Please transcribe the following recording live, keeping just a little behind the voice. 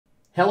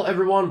Hello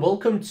everyone,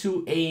 welcome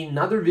to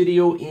another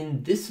video.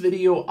 In this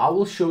video, I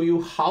will show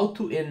you how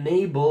to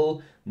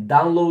enable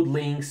download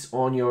links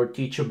on your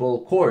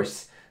Teachable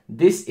course.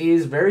 This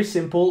is very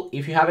simple.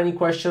 If you have any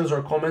questions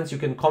or comments, you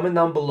can comment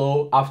down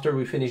below after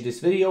we finish this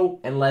video,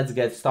 and let's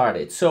get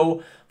started.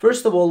 So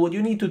first of all, what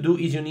you need to do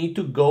is you need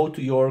to go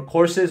to your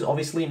courses.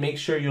 Obviously, make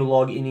sure you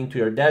log in into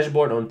your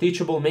dashboard on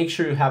Teachable. Make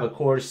sure you have a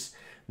course,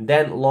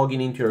 then log in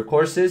into your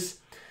courses.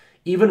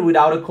 Even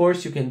without a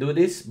course, you can do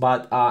this,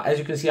 but as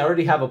you can see, I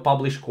already have a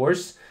published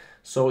course.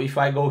 So if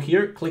I go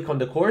here, click on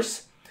the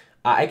course,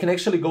 I can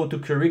actually go to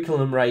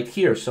curriculum right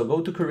here. So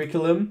go to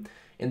curriculum,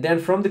 and then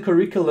from the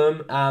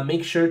curriculum,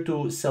 make sure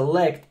to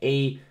select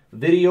a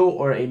video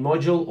or a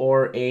module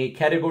or a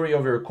category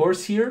of your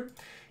course here.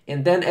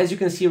 And then as you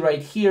can see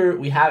right here,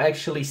 we have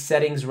actually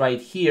settings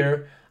right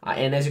here.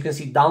 And as you can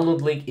see,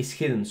 download link is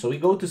hidden. So we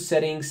go to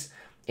settings,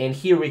 and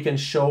here we can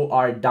show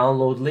our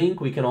download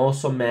link. We can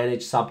also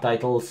manage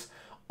subtitles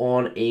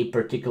on a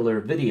particular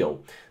video.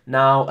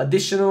 Now,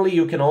 additionally,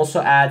 you can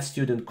also add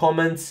student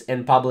comments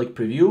and public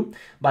preview.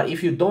 But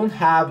if you don't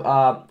have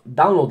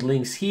download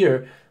links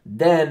here,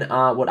 then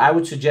what I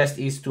would suggest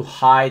is to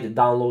hide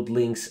download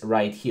links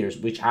right here,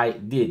 which I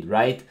did,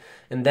 right?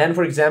 And then,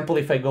 for example,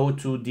 if I go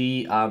to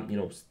the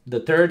the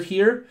third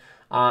here,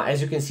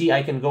 as you can see,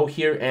 I can go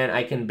here and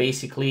I can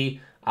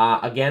basically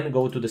again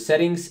go to the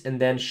settings and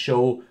then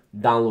show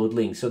download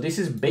links. So this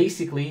is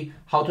basically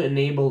how to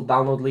enable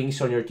download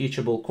links on your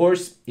Teachable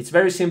course. It's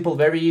very simple,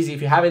 very easy.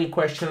 If you have any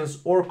questions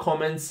or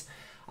comments,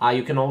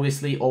 you can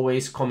obviously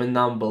always comment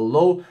down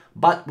below,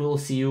 but we'll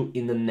see you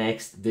in the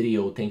next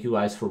video. Thank you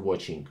guys for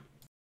watching.